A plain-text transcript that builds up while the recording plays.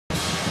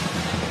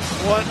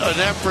What an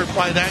effort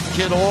by that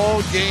kid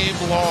all game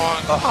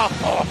long.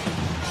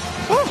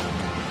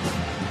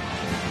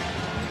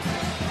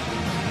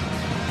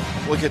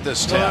 Look at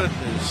this tap.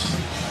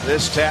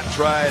 This tap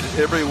tried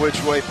every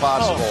which way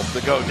possible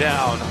to go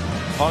down.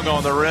 Hung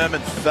on the rim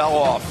and fell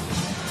off.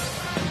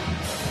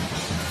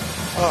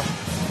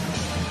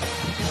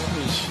 It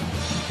was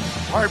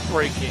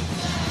heartbreaking.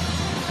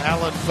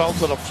 Allen fell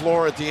to the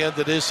floor at the end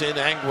of this in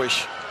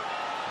anguish.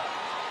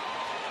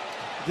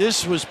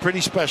 This was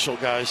pretty special,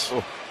 guys.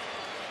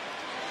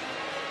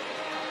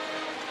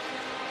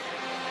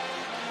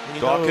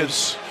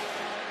 Dawkins,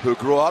 who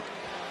grew up,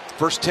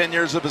 first 10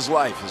 years of his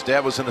life, his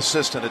dad was an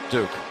assistant at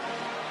Duke.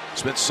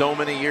 Spent so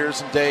many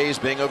years and days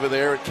being over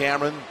there at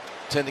Cameron,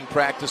 attending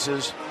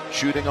practices,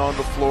 shooting on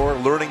the floor,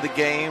 learning the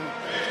game,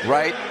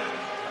 right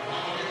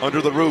under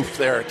the roof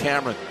there at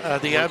Cameron.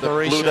 The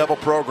admiration. The Blue Devil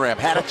program.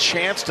 Had a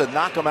chance to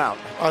knock him out.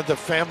 The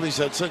families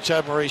had such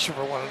admiration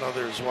for one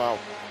another as well.